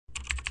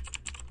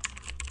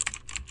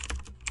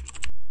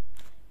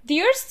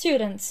Dear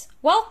students,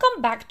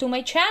 welcome back to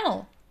my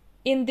channel.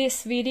 In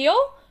this video,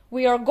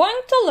 we are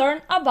going to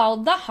learn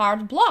about the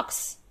heart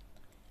blocks.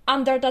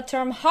 Under the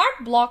term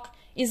heart block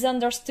is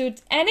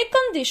understood any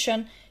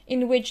condition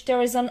in which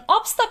there is an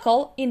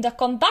obstacle in the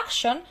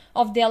conduction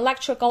of the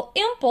electrical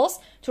impulse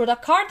through the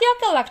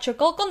cardiac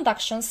electrical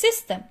conduction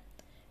system.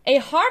 A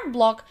heart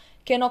block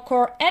can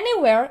occur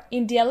anywhere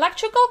in the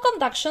electrical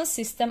conduction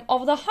system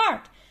of the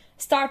heart,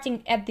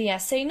 starting at the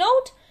SA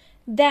node,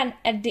 then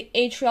at the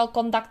atrial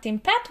conducting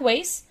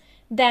pathways,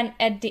 then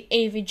at the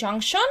AV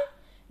junction,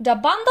 the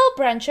bundle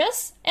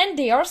branches, and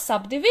their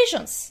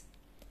subdivisions.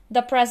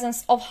 The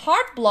presence of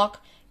heart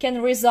block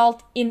can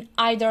result in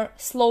either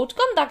slowed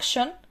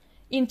conduction,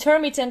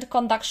 intermittent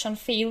conduction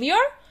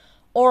failure,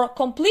 or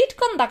complete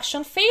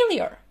conduction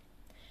failure.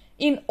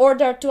 In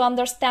order to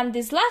understand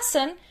this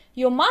lesson,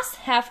 you must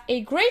have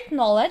a great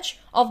knowledge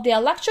of the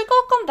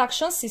electrical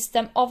conduction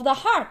system of the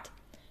heart.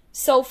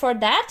 So for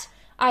that,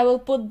 I will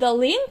put the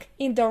link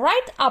in the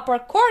right upper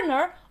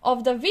corner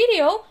of the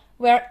video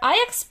where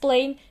I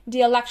explain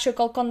the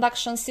electrical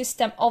conduction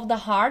system of the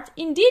heart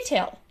in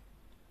detail.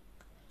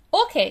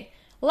 Okay,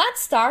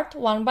 let's start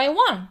one by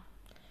one.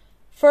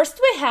 First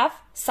we have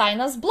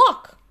sinus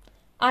block.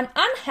 An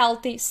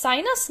unhealthy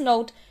sinus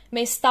node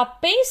may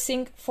stop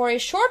pacing for a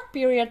short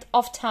period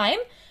of time,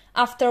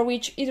 after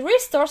which it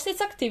restores its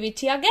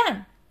activity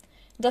again.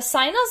 The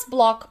sinus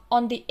block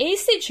on the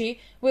EKG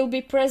will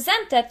be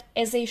presented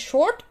as a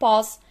short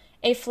pause,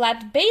 a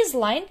flat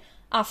baseline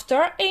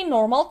after a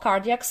normal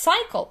cardiac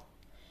cycle.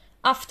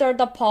 After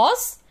the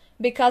pause,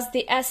 because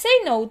the SA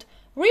node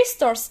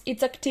restores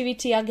its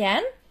activity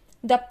again,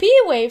 the P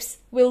waves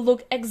will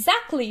look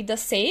exactly the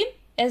same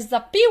as the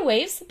P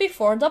waves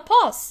before the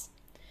pause.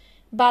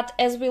 But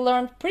as we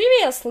learned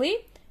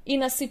previously,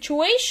 in a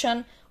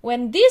situation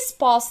when this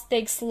pause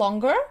takes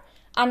longer,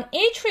 an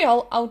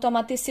atrial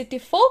automaticity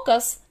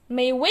focus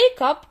may wake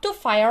up to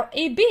fire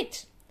a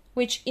beat,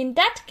 which in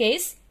that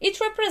case it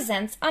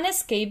represents an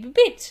escape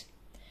beat.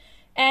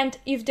 And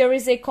if there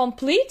is a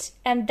complete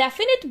and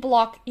definite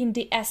block in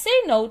the SA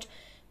node,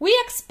 we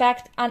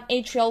expect an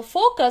atrial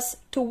focus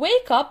to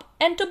wake up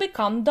and to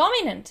become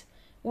dominant,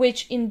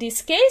 which in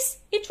this case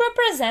it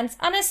represents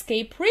an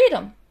escape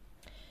rhythm.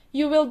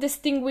 You will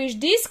distinguish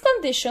these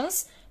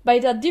conditions by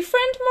the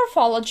different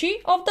morphology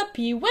of the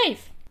P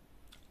wave.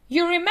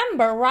 You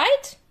remember,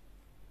 right?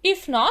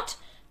 If not,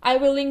 I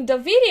will link the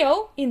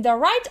video in the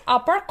right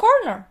upper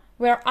corner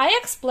where I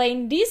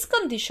explain these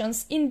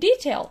conditions in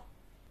detail.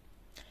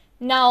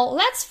 Now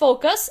let's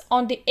focus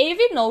on the AV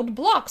node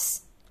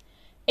blocks.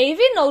 AV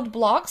node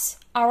blocks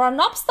are an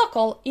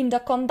obstacle in the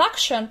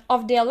conduction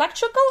of the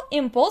electrical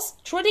impulse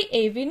through the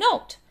AV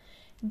node.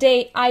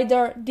 They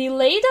either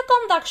delay the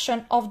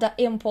conduction of the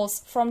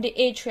impulse from the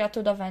atria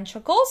to the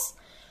ventricles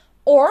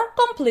or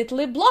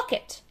completely block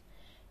it.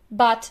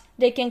 But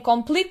they can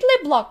completely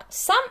block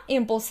some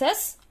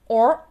impulses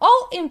or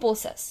all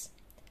impulses.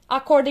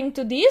 According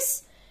to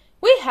this,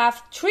 we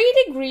have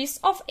 3 degrees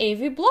of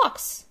AV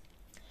blocks.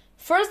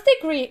 First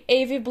degree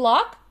AV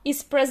block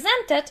is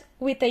presented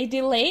with a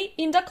delay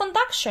in the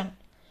conduction.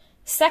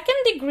 Second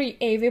degree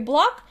AV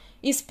block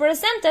is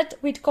presented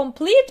with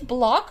complete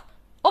block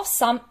of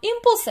some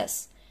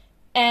impulses.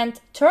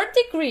 And third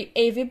degree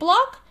AV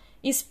block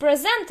is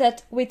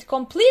presented with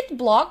complete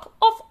block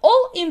of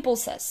all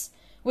impulses,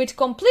 with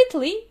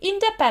completely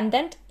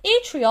independent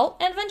atrial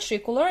and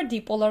ventricular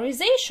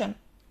depolarization.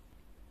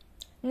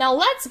 Now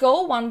let's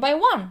go one by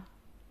one.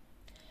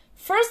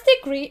 First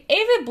degree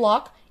AV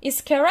block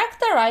is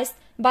characterized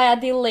by a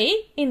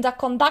delay in the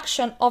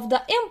conduction of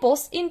the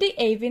impulse in the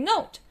AV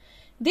node.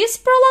 This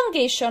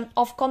prolongation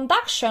of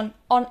conduction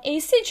on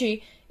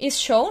EKG is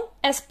shown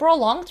as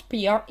prolonged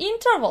PR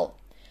interval.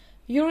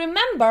 You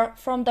remember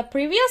from the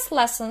previous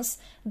lessons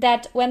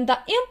that when the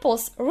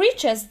impulse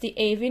reaches the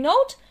AV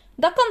node,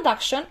 the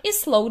conduction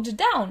is slowed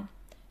down.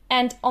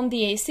 And on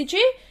the EKG,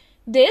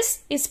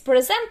 this is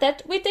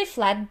presented with a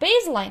flat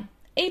baseline,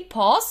 a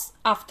pause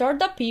after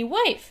the P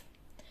wave.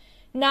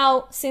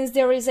 Now, since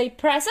there is a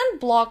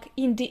present block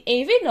in the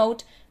AV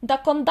node, the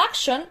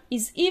conduction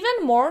is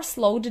even more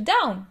slowed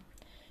down.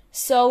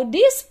 So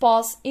this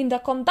pause in the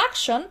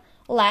conduction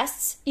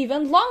lasts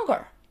even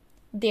longer.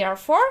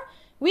 Therefore,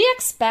 we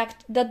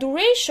expect the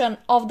duration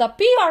of the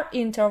PR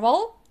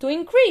interval to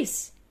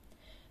increase.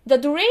 The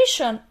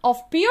duration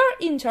of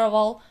PR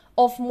interval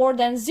of more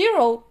than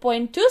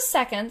 0.2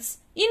 seconds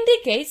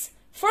indicates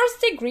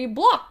first degree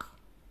block.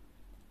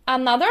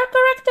 Another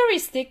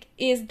characteristic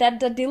is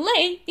that the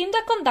delay in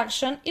the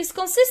conduction is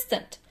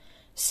consistent,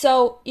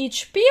 so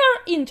each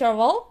PR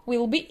interval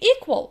will be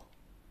equal.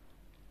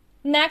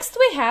 Next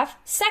we have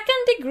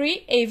second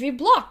degree AV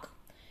block.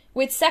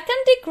 With second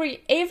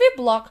degree AV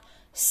block,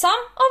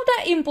 some of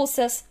the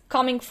impulses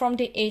coming from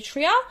the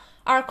atria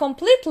are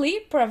completely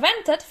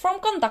prevented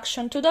from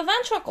conduction to the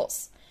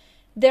ventricles.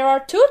 There are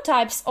 2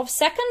 types of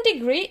second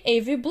degree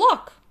AV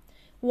block.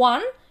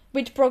 One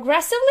with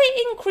progressively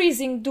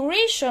increasing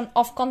duration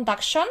of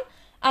conduction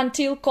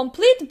until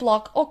complete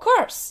block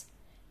occurs,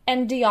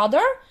 and the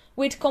other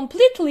with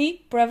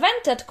completely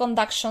prevented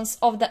conductions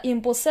of the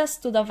impulses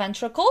to the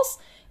ventricles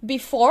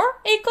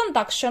before a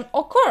conduction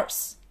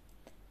occurs.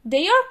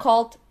 They are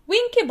called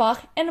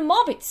Wenckebach and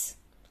Mobitz.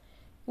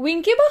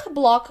 Wenckebach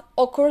block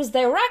occurs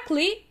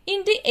directly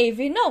in the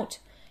AV node,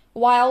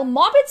 while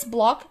Mobitz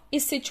block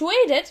is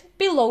situated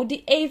below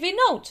the AV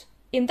node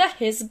in the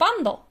His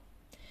bundle.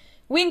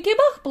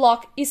 Wenckebach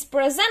block is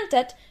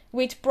presented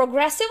with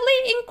progressively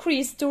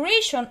increased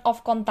duration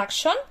of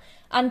conduction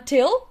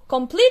until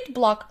complete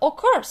block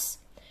occurs.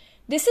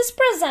 This is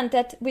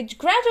presented with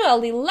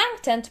gradually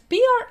lengthened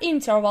PR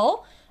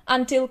interval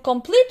until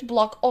complete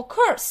block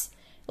occurs,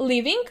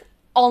 leaving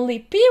only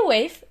P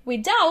wave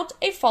without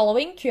a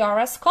following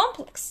QRS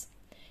complex.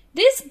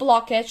 This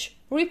blockage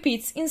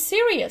repeats in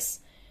series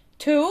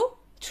 2,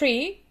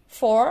 3,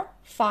 4,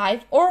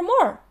 5 or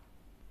more.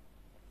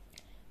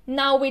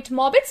 Now with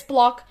Mobitz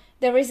block,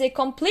 there is a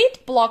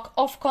complete block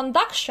of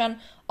conduction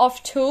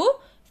of 2,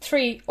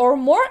 3 or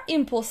more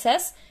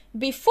impulses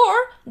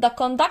before the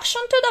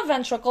conduction to the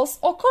ventricles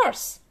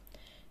occurs.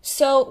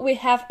 So we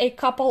have a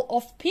couple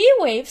of P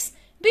waves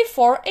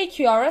before a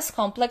QRS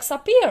complex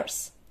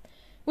appears.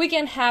 We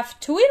can have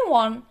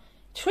 2-in-1,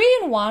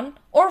 3-in-1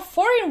 or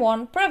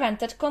 4-in-1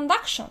 prevented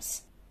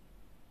conductions.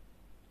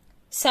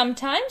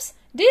 Sometimes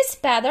this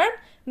pattern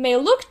may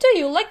look to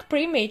you like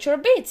premature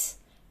beats,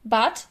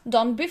 but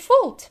don't be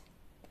fooled.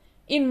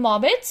 In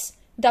Mobitz,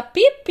 the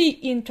PP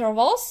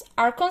intervals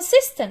are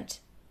consistent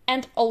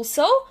and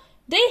also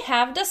they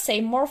have the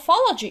same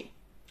morphology.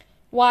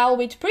 While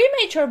with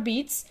premature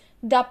beats,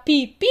 the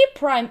PP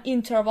prime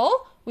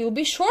interval will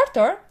be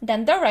shorter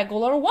than the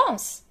regular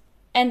ones.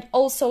 And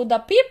also the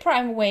P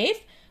prime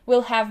wave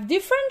will have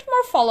different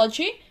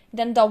morphology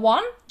than the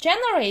one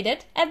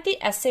generated at the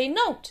SA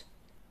node.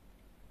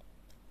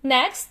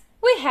 Next,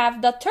 we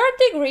have the third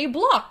degree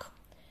block.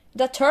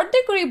 The third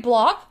degree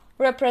block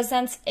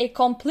represents a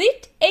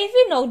complete AV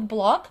node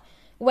block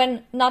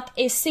when not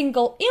a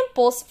single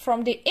impulse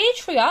from the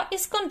atria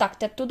is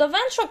conducted to the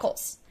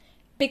ventricles.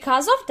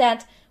 Because of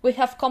that, we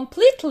have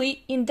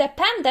completely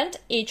independent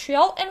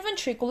atrial and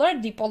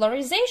ventricular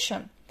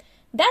depolarization.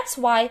 That's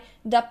why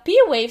the P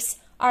waves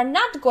are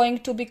not going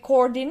to be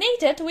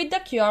coordinated with the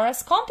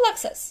QRS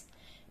complexes.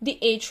 The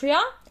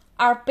atria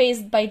are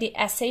paced by the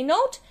SA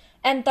node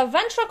and the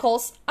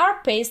ventricles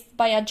are paced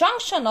by a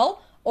junctional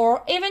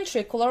or a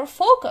ventricular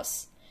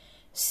focus.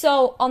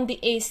 So on the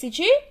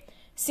ACG,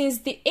 since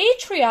the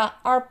atria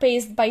are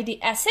paced by the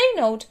SA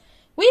node,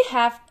 we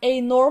have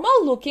a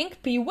normal looking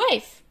P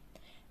wave.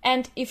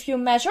 And if you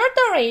measure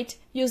the rate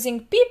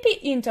using PP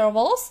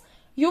intervals,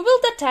 you will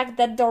detect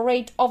that the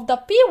rate of the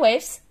P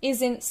waves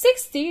is in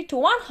 60 to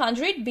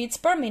 100 beats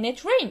per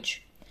minute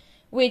range,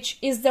 which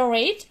is the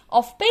rate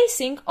of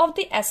pacing of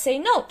the SA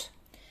node.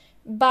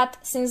 But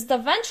since the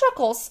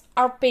ventricles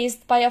are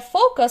paced by a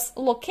focus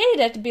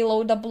located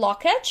below the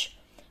blockage,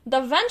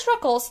 the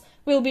ventricles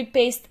will be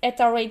paced at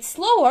a rate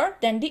slower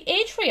than the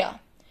atria.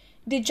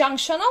 The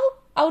junctional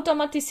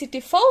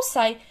automaticity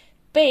foci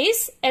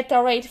pace at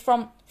a rate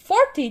from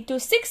 40 to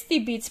 60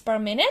 beats per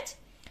minute,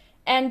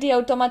 and the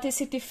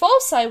automaticity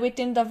foci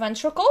within the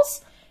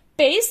ventricles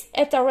pace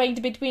at a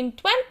rate between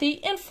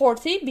 20 and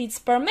 40 beats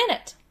per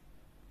minute.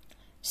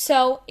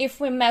 So if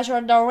we measure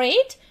the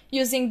rate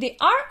using the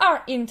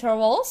RR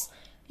intervals,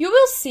 you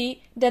will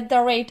see that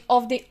the rate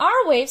of the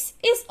R waves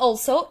is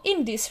also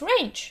in this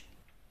range.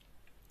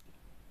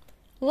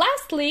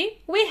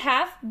 Lastly, we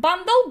have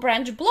bundle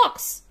branch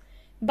blocks.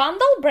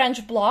 Bundle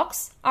branch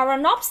blocks are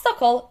an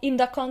obstacle in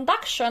the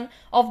conduction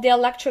of the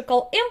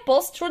electrical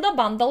impulse through the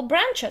bundle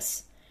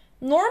branches.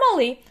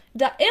 Normally,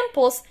 the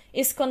impulse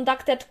is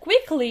conducted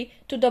quickly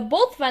to the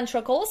both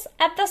ventricles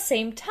at the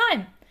same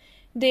time.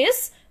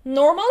 This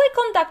normally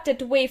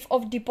conducted wave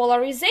of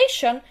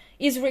depolarization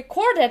is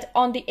recorded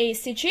on the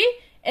ACG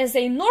as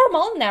a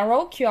normal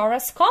narrow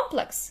QRS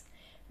complex.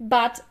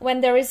 But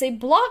when there is a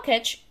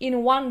blockage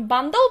in one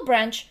bundle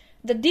branch,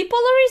 the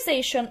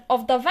depolarization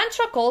of the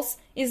ventricles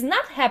is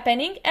not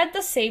happening at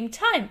the same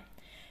time,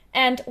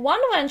 and one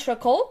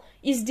ventricle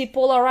is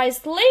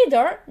depolarized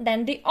later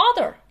than the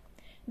other.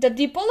 The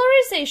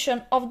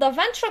depolarization of the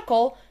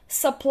ventricle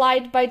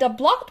supplied by the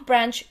blocked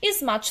branch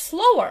is much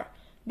slower,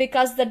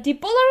 because the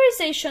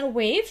depolarization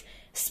wave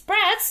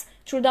spreads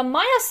through the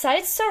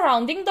myocytes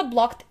surrounding the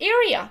blocked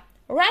area,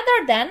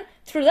 rather than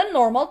through the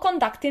normal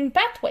conducting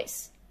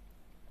pathways.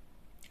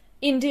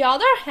 In the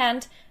other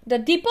hand, the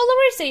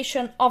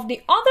depolarization of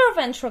the other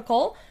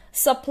ventricle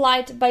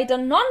supplied by the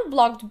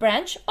non-blocked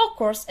branch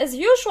occurs as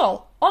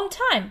usual, on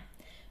time.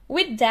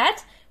 With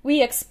that,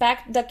 we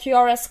expect the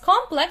QRS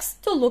complex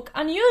to look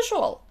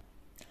unusual.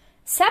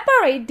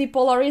 Separate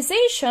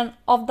depolarization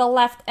of the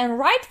left and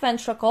right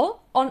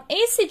ventricle on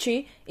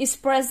ACG is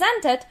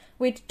presented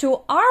with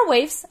two R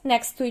waves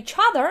next to each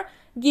other,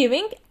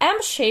 giving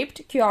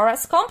M-shaped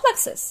QRS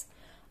complexes,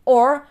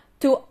 or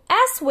two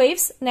S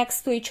waves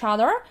next to each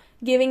other,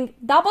 giving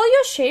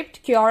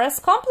W-shaped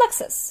QRS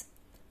complexes.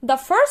 The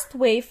first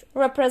wave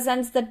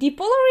represents the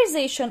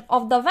depolarization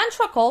of the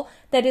ventricle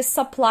that is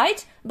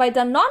supplied by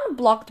the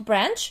non-blocked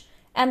branch,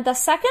 and the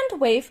second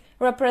wave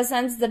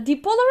represents the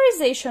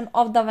depolarization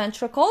of the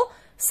ventricle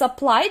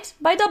supplied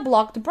by the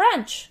blocked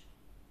branch.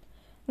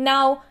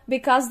 Now,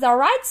 because the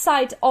right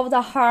side of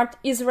the heart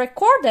is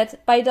recorded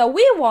by the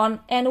V1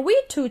 and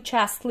V2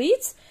 chest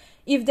leads,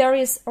 if there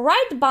is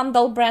right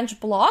bundle branch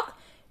block,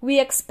 we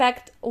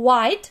expect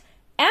wide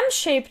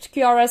M-shaped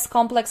QRS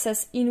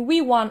complexes in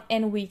V1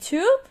 and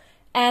V2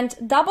 and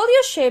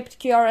W-shaped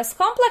QRS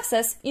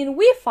complexes in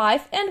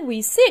V5 and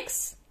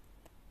V6.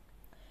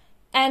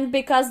 And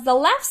because the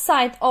left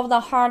side of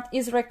the heart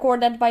is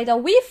recorded by the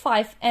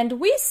V5 and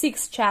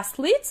V6 chest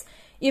leads,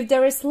 if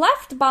there is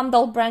left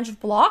bundle branch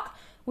block,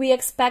 we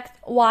expect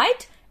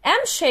wide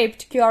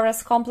M-shaped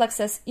QRS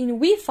complexes in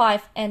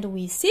V5 and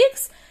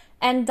V6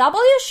 and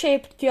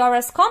W-shaped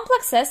QRS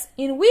complexes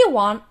in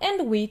V1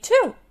 and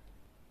V2.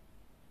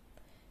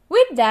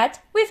 With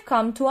that, we've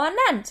come to an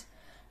end.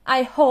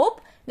 I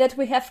hope that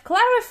we have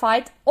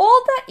clarified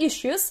all the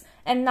issues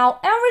and now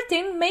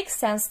everything makes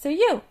sense to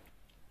you.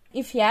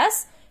 If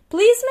yes,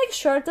 please make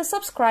sure to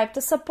subscribe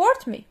to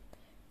support me.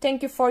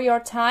 Thank you for your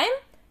time,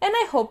 and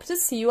I hope to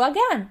see you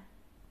again.